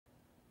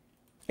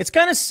It's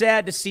kind of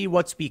sad to see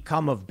what's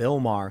become of Bill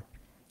Maher.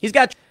 He's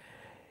got...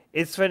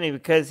 It's funny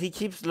because he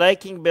keeps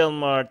liking Bill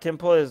Maher.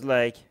 Temple is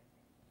like,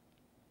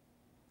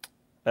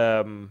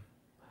 Bill.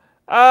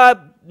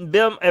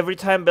 Every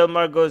time Bill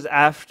Maher goes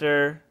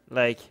after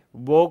like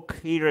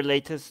woke-y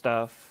related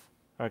stuff,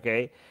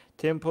 okay,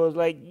 Temple is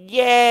like,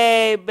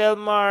 yay! Bill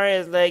Maher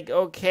is like,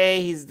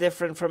 okay, he's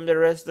different from the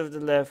rest of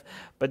the left.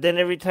 But then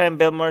every time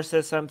Bill Maher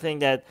says something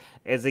that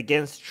is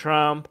against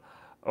Trump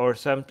or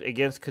some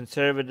against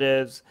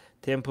conservatives,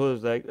 Temple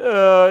is like,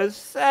 oh, it's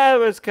sad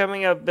what's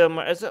coming up, Bill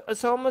Maher.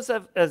 It's almost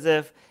as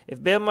if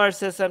Bill Maher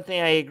says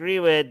something I agree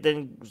with,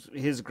 then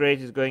he's great,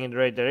 he's going in the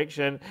right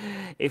direction.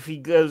 If he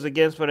goes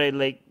against what I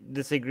like,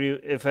 disagree,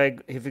 if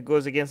he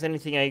goes against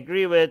anything I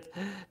agree with,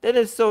 then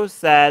it's so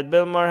sad.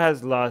 Bill Maher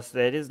has lost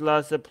it. He's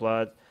lost the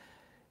plot.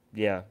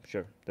 Yeah,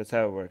 sure. That's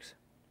how it works.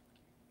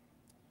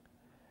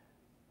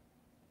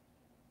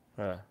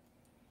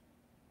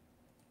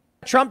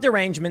 Trump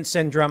derangement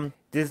syndrome.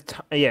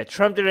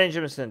 Trump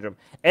derangement syndrome.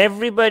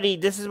 Everybody,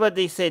 this is what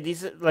they say.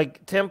 These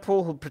like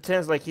Temple, who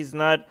pretends like he's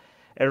not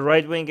a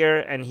right winger,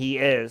 and he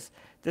is.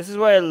 This is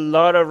what a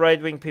lot of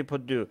right wing people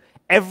do.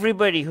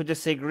 Everybody who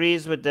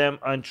disagrees with them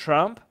on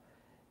Trump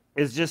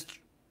is just,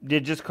 they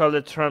just call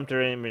it Trump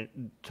derangement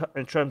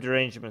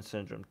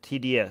syndrome,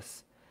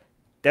 TDS.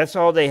 That's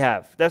all they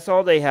have. That's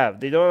all they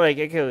have. They don't like,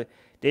 okay,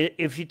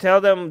 if you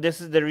tell them this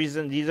is the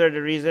reason, these are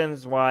the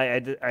reasons why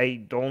I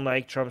don't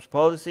like Trump's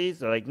policies,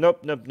 they're like,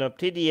 nope, nope, nope,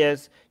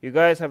 TDS, you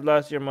guys have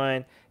lost your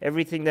mind.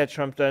 Everything that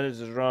Trump does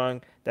is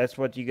wrong. That's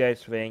what you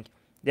guys think.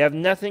 They have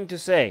nothing to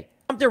say.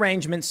 Trump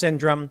derangement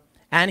syndrome,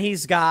 and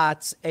he's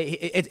got,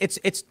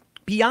 it's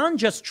beyond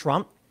just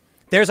Trump.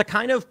 There's a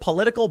kind of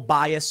political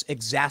bias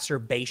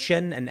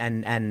exacerbation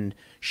and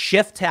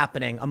shift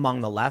happening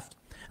among the left.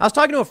 I was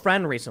talking to a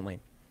friend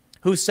recently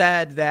who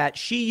said that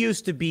she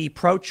used to be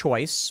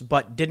pro-choice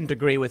but didn't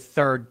agree with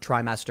third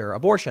trimester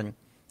abortion,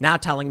 now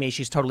telling me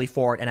she's totally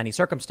for it in any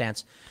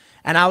circumstance.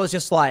 And I was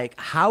just like,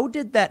 how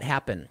did that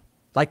happen?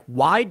 Like,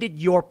 why did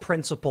your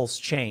principles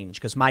change?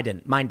 Because mine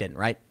didn't,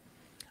 right?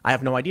 I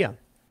have no idea.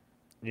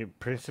 Your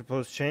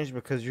principles change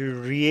because you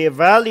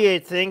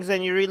reevaluate things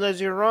and you realize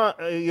you're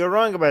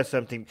wrong about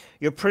something.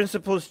 Your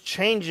principles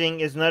changing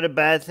is not a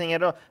bad thing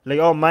at all. Like,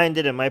 oh, mine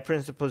didn't. My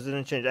principles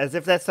didn't change. As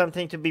if that's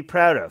something to be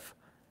proud of.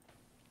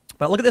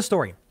 But look at this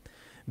story.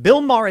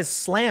 Bill Maher is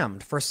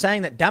slammed for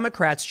saying that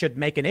Democrats should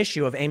make an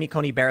issue of Amy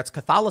Coney Barrett's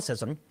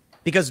Catholicism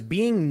because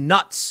being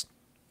nuts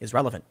is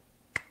relevant.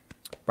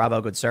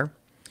 Bravo, good sir.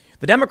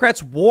 The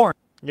Democrats warned...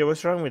 Yeah,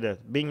 what's wrong with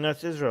that? Being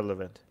nuts is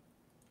relevant.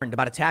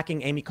 ...about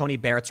attacking Amy Coney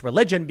Barrett's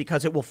religion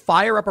because it will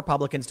fire up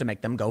Republicans to make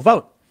them go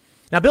vote.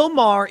 Now, Bill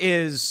Maher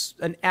is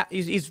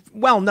he's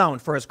well known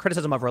for his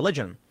criticism of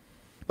religion.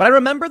 But I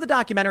remember the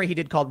documentary he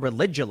did called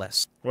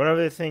Religulous. One of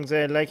the things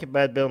I like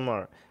about Bill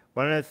Maher,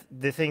 one of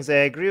the things I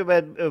agree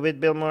about with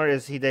Bill Maher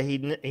is that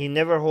he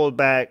never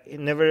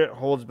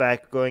holds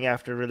back going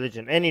after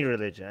religion, any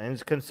religion, and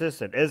it's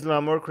consistent,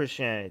 Islam or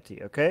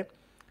Christianity. Okay,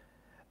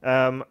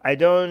 I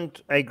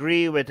don't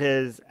agree with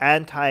his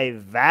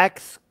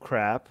anti-vax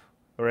crap,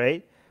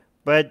 right?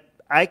 But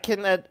I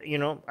cannot,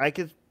 I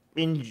could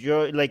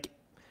enjoy, like,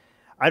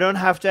 I don't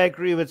have to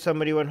agree with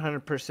somebody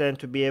 100%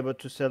 to be able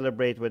to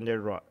celebrate when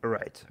they're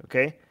right.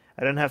 Okay,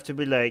 I don't have to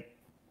be like.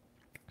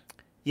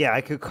 Yeah,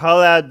 I could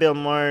call out Bill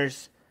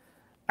Maher's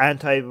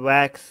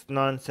anti-vax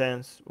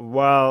nonsense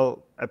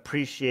while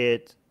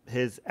appreciate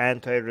his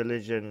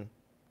anti-religion,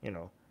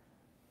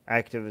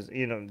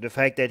 activism. The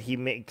fact that he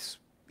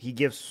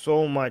gives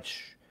so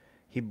much,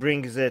 he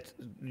brings it,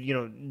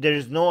 there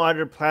is no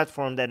other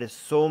platform that is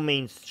so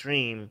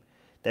mainstream,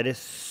 that is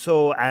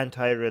so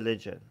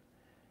anti-religion.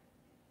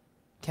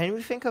 Can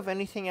we think of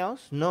anything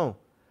else? No.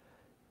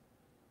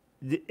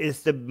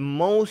 It's the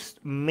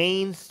most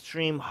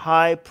mainstream,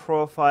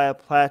 high-profile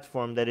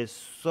platform that is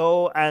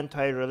so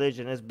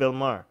anti-religion is Bill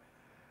Maher,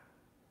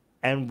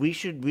 and we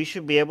should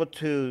be able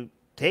to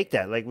take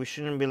that. Like, we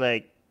shouldn't be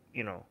like,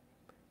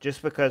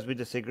 just because we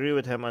disagree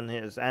with him on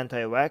his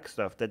anti-vax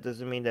stuff, that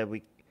doesn't mean that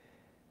we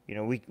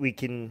get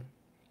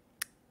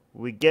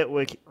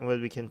what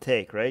we can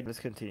take, right? Let's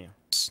continue.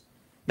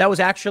 That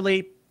was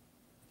actually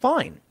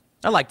fine.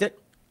 I liked it.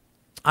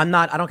 I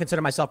don't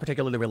consider myself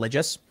particularly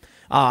religious.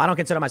 I don't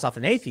consider myself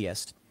an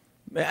atheist.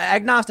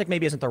 Agnostic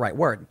maybe isn't the right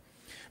word.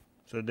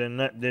 So then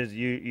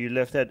you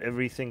left out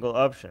every single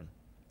option.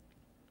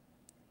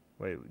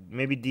 Wait,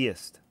 maybe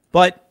deist.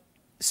 But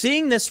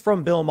seeing this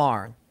from Bill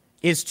Maher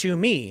is, to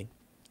me,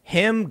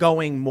 him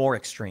going more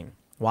extreme.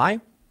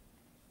 Why?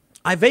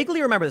 I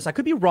vaguely remember this. I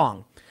could be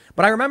wrong.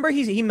 But I remember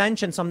he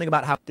mentioned something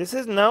about how... This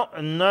is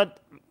not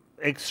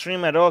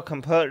extreme at all.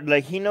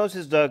 Like, he knows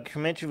his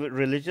documentary with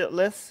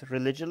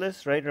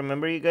Religulous, right?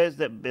 Remember, you guys,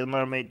 that Bill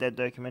Maher made that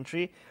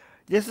documentary?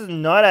 This is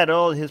not at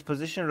all, his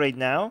position right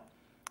now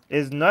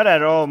is not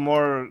at all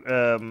more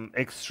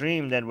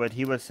extreme than what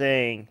he was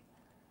saying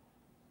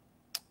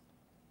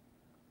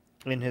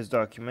in his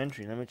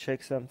documentary. Let me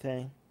check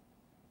something.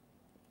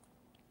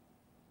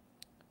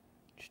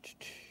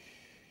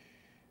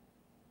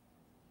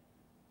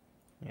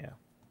 Yeah.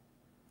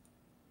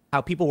 how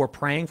people were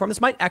praying for him.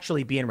 This might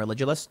actually be in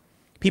Religulous.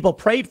 People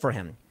prayed for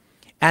him.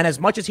 And as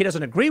much as he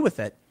doesn't agree with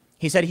it,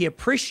 he said he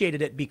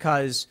appreciated it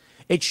because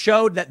it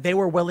showed that they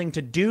were willing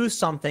to do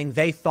something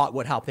they thought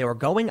would help. They were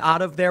going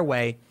out of their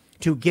way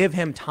to give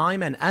him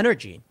time and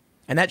energy.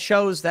 And that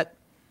shows that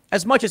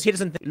as much as he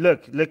doesn't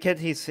look at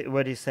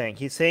what he's saying.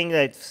 He's saying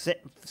that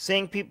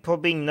saying people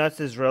being nuts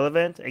is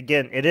relevant.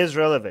 Again, it is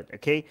relevant,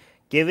 okay?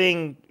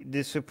 Giving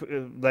this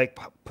like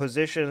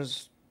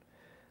positions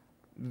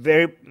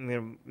very,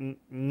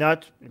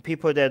 not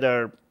people that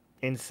are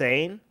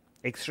insane,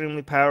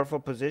 extremely powerful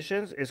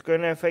positions, is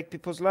going to affect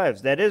people's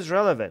lives. That is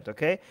relevant,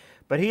 okay?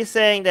 But he's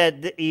saying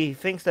that he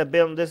thinks that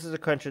this is a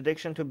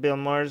contradiction to Bill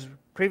Maher's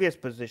previous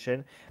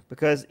position,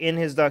 because in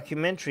his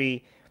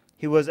documentary,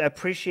 he was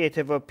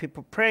appreciative of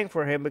people praying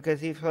for him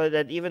because he felt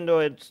that even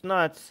though it's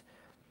nuts,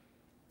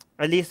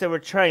 at least they were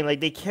trying, like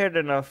they cared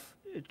enough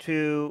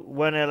to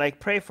want to like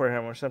pray for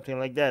him or something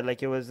like that.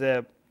 Like it was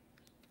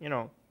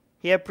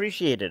he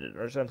appreciated it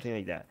or something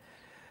like that.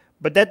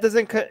 But that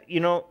doesn't,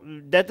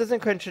 that doesn't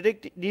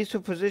contradict. These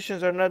two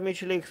positions are not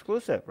mutually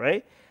exclusive,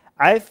 right?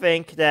 I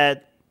think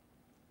that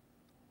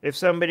if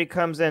somebody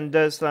comes and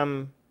does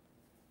some,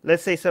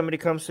 let's say somebody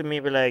comes to me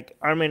and be like,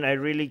 Armin, I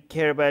really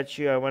care about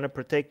you. I want to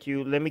protect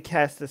you. Let me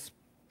cast this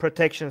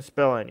protection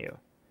spell on you.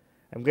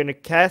 I'm going to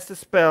cast a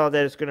spell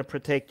that is going to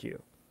protect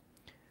you.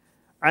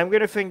 I'm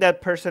going to think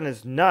that person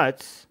is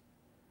nuts,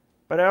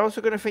 but I'm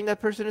also going to think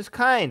that person is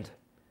kind.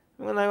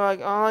 When I'm like,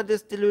 oh,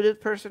 this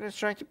deluded person is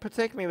trying to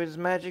protect me with his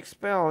magic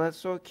spell. That's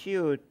so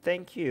cute.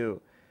 Thank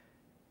you.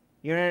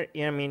 You're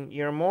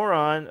a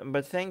moron,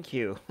 but thank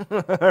you.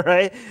 All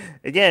right.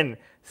 Again,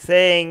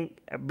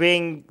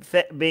 being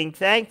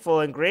thankful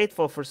and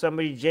grateful for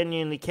somebody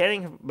genuinely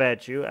caring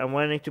about you and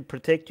wanting to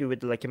protect you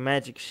with like a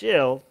magic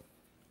shield.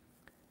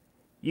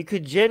 You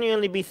could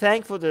genuinely be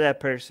thankful to that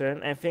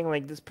person and think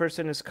like this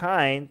person is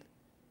kind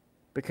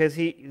because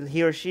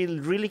he or she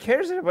really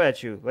cares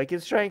about you. Like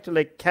it's trying to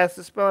like cast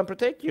a spell and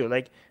protect you.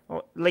 Like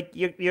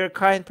you're a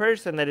kind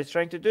person that is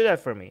trying to do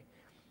that for me.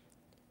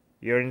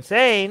 You're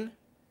insane,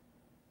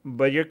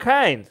 but you're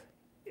kind.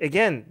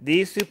 Again,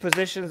 these two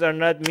positions are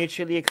not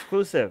mutually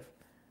exclusive.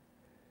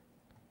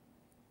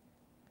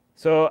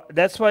 So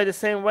that's why the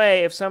same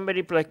way, if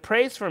somebody like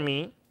prays for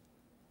me,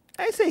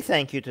 I say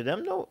thank you to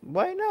them. No,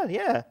 why not?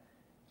 Yeah,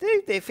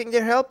 they think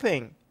they're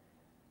helping.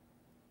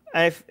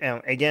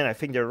 Again, I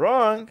think they're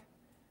wrong.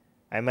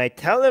 I might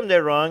tell them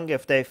they're wrong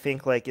if they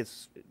think like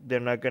they're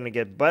not going to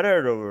get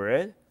buttered over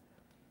it,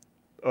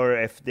 or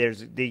if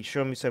they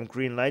show me some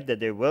green light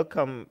that they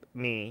welcome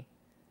me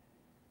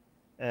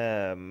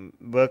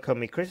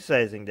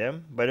criticizing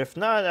them. But if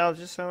not, I'll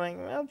just say like,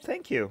 well,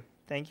 thank you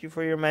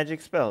for your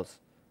magic spells.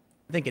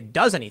 think it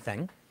does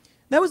anything.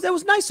 That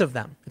was nice of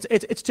them.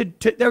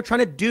 They're trying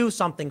to do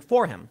something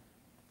for him.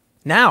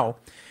 Now,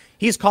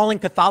 he's calling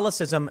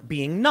Catholicism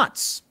being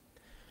nuts.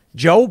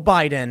 Joe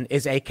Biden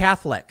is a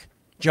Catholic.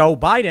 Joe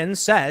Biden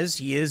says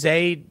he is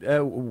a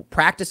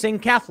practicing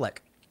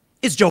Catholic.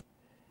 Is Joe?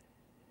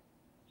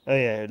 Oh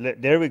yeah,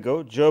 there we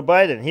go. Joe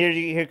Biden.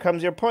 Here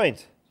comes your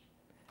point.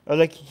 Oh,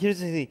 like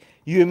here's the thing.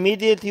 You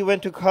immediately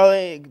went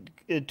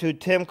to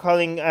Tim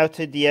calling out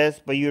to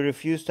DS, but you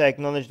refused to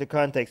acknowledge the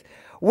context.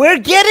 We're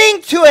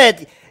getting to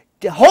it.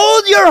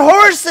 Hold your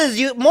horses,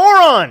 you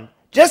moron.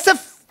 Just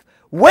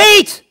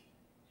wait.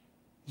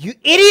 You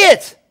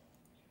idiot.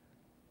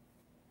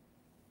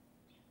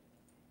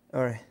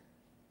 All right.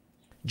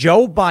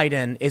 Joe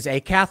Biden is a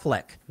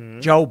Catholic.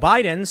 Joe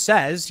Biden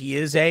says he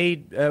is a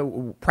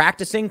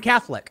practicing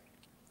Catholic.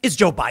 Is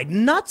Joe Biden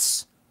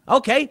nuts?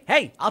 Okay,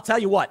 hey, I'll tell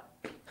you what.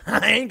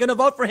 I ain't going to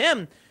vote for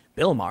him.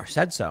 Bill Maher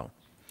said so.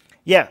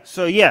 Yeah,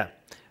 so yeah.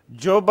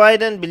 Joe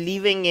Biden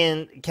believing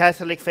in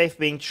Catholic faith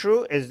being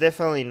true is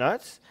definitely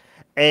nuts.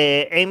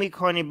 Amy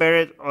Coney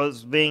Barrett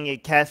as being a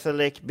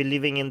Catholic,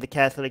 believing in the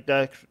Catholic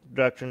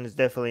doctrine is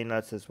definitely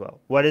nuts as well.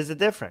 What is the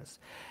difference?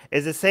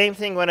 It's the same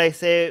thing when I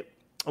say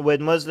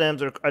with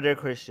Muslims or other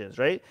Christians,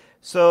 right?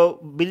 So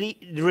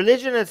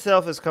religion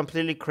itself is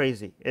completely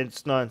crazy.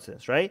 It's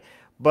nonsense, right?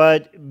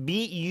 But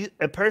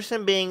a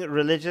person being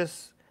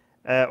religious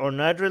or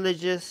not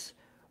religious,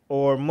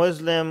 or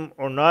Muslim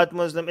or not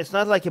Muslim, it's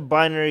not like a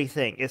binary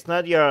thing. It's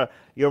not your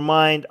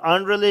mind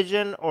on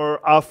religion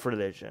or off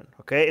religion,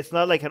 okay? It's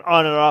not like an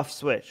on or off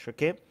switch,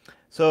 okay?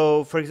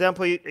 So, for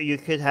example, you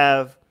could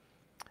have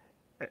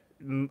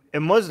a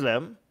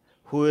Muslim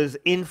who is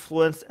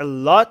influenced a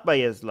lot by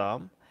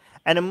Islam,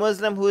 and a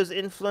Muslim who is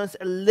influenced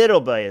a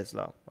little by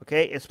Islam,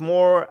 okay? It's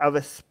more of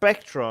a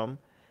spectrum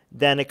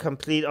than a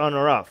complete on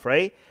or off,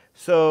 right?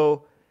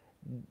 So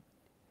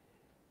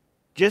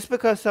just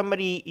because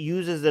somebody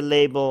uses the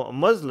label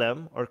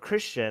Muslim or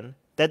Christian,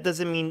 that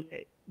doesn't mean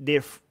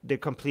they're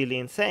completely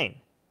insane,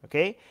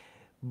 okay?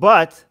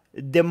 But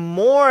the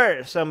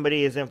more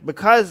somebody is,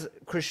 because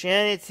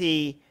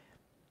Christianity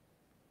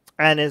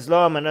and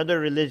Islam and other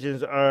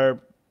religions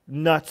are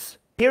nuts,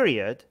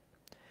 period,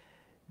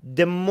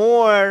 the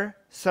more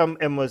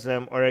a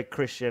Muslim or a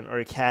Christian or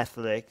a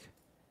Catholic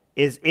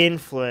is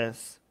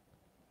influenced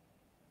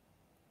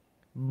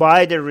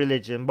by their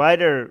religion, by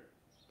their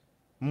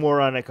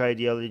moronic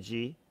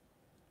ideology,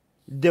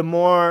 the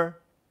more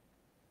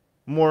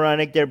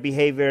moronic their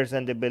behaviors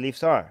and their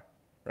beliefs are,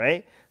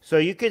 right? So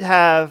you could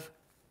have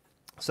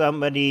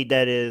somebody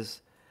that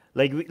is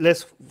like,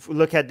 let's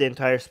look at the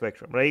entire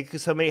spectrum, right? You could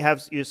somebody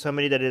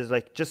that is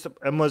like just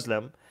a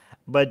Muslim,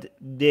 but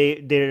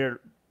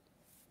they're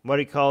what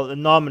you call a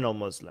nominal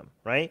Muslim,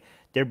 right?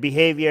 Their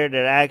behavior,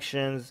 their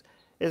actions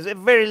is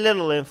very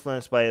little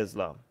influenced by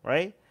Islam,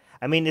 right?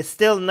 I mean, it's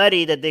still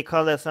nutty that they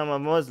call themselves a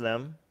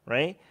Muslim,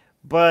 right?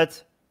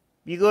 But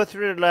you go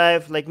through their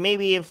life, like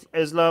maybe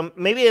Islam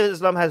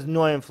has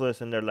no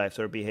influence in their lives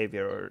or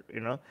behavior, or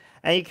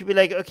and you could be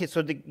like, okay,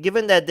 so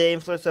given that the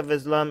influence of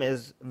Islam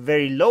is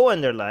very low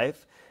in their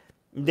life,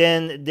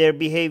 then their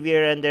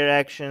behavior and their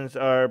actions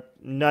are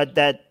not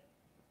that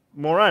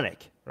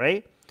moronic,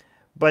 right?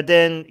 But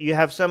then you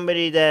have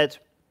somebody that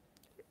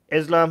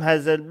Islam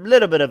has a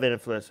little bit of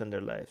influence in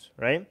their lives,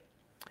 right?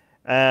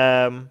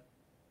 And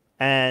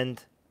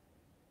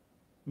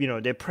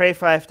they pray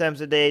 5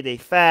 times a day, they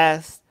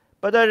fast,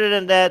 but other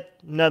than that,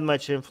 not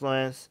much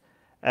influence.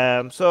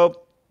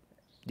 So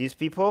these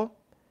people,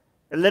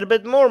 a little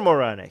bit more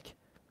moronic,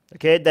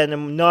 okay, than a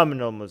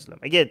nominal Muslim.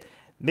 Again,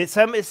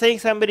 saying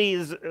somebody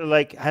is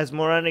like has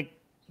moronic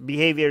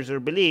behaviors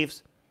or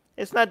beliefs,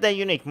 it's not that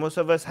unique. Most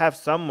of us have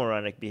some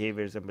moronic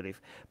behaviors and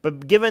beliefs.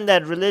 But given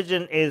that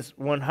religion is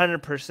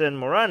 100%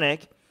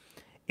 moronic,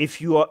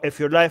 if your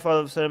life all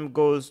of a sudden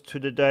goes to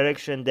the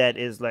direction that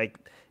is like,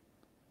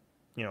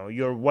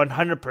 you're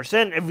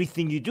 100%,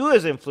 everything you do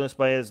is influenced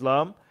by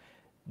Islam,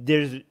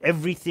 there's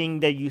everything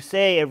that you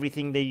say,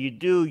 everything that you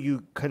do,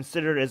 you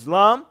consider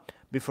Islam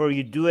before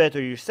you do it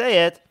or you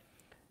say it,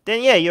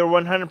 then yeah, you're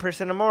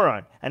 100% a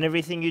moron. And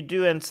everything you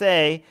do and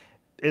say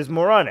is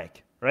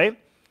moronic, right?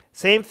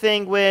 Same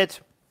thing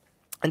with,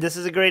 and this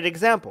is a great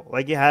example,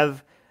 like you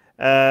have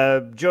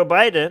Joe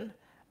Biden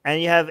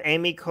and you have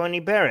Amy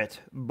Coney Barrett.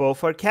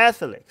 Both are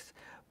Catholics.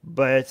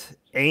 But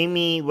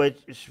Amy, what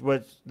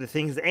the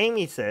things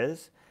Amy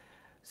says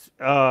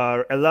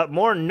are a lot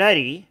more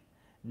nutty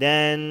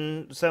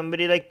than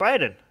somebody like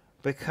Biden,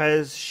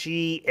 because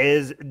she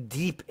is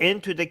deep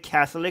into the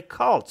Catholic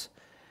cult,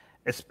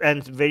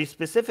 and very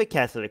specific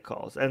Catholic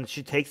cults, and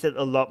she takes it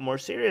a lot more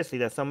seriously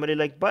than somebody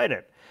like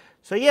Biden.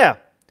 So yeah,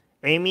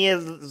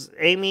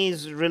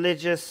 Amy's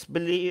religious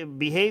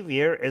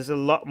behavior is a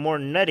lot more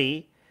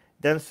nutty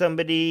than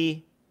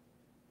somebody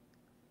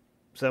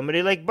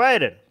like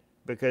Biden,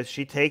 because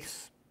she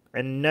takes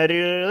a nutty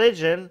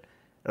religion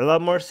a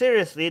lot more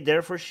seriously.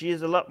 Therefore, she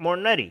is a lot more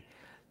nutty.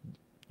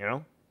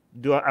 Am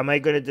I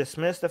going to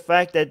dismiss the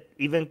fact that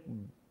even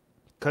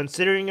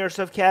considering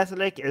yourself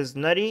Catholic is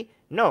nutty?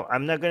 No,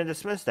 I'm not going to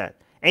dismiss that.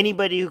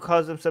 Anybody who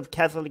calls themselves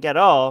Catholic at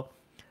all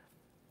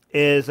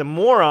is a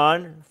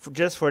moron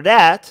just for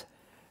that,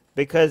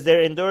 because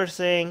they're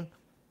endorsing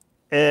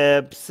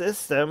a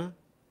system,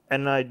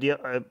 an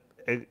idea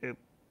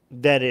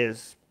that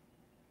is,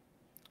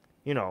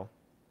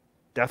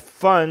 that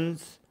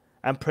funds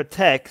and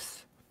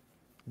protects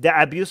the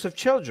abuse of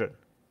children.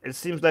 It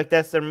seems like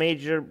that's their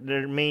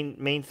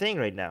main thing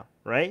right now,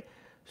 right?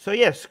 So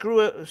yeah,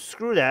 screw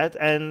that,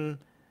 and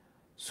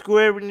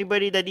screw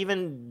anybody that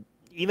even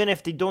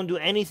if they don't do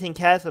anything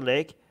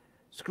Catholic,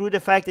 screw the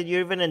fact that you're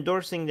even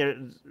endorsing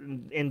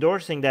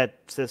that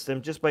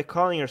system just by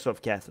calling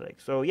yourself Catholic.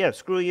 So yeah,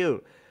 screw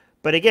you.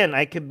 But again,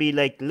 I could be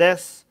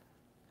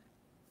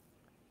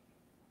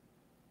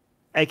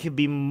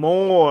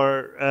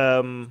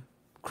more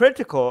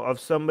critical of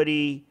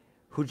somebody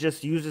who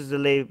just uses the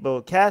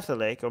label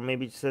Catholic, or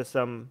maybe says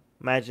some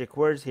magic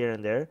words here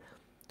and there.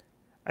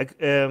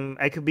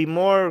 I could be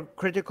more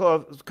critical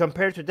of,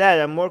 compared to that,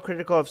 I'm more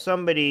critical of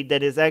somebody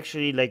that is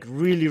actually like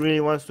really,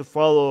 really wants to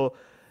follow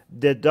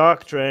the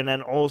doctrine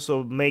and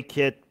also make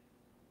it,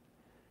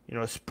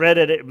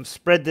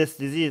 spread this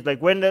disease. Like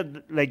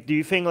do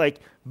you think like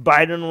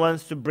Biden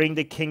wants to bring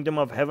the kingdom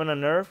of heaven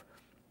on earth?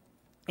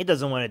 He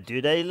doesn't want to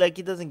do that.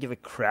 He doesn't give a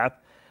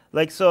crap.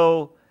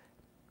 So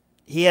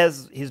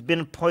he's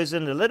been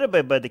poisoned a little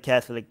bit by the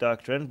Catholic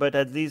doctrine, but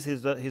at least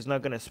he's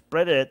not going to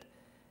spread it.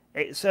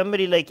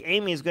 Somebody like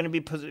Amy is going to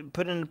be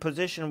put in a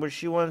position where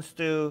she wants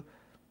to,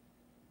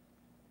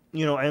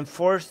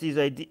 enforce these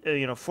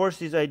force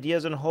these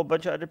ideas on a whole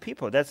bunch of other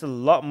people. That's a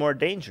lot more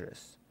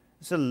dangerous.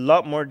 It's a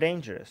lot more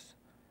dangerous.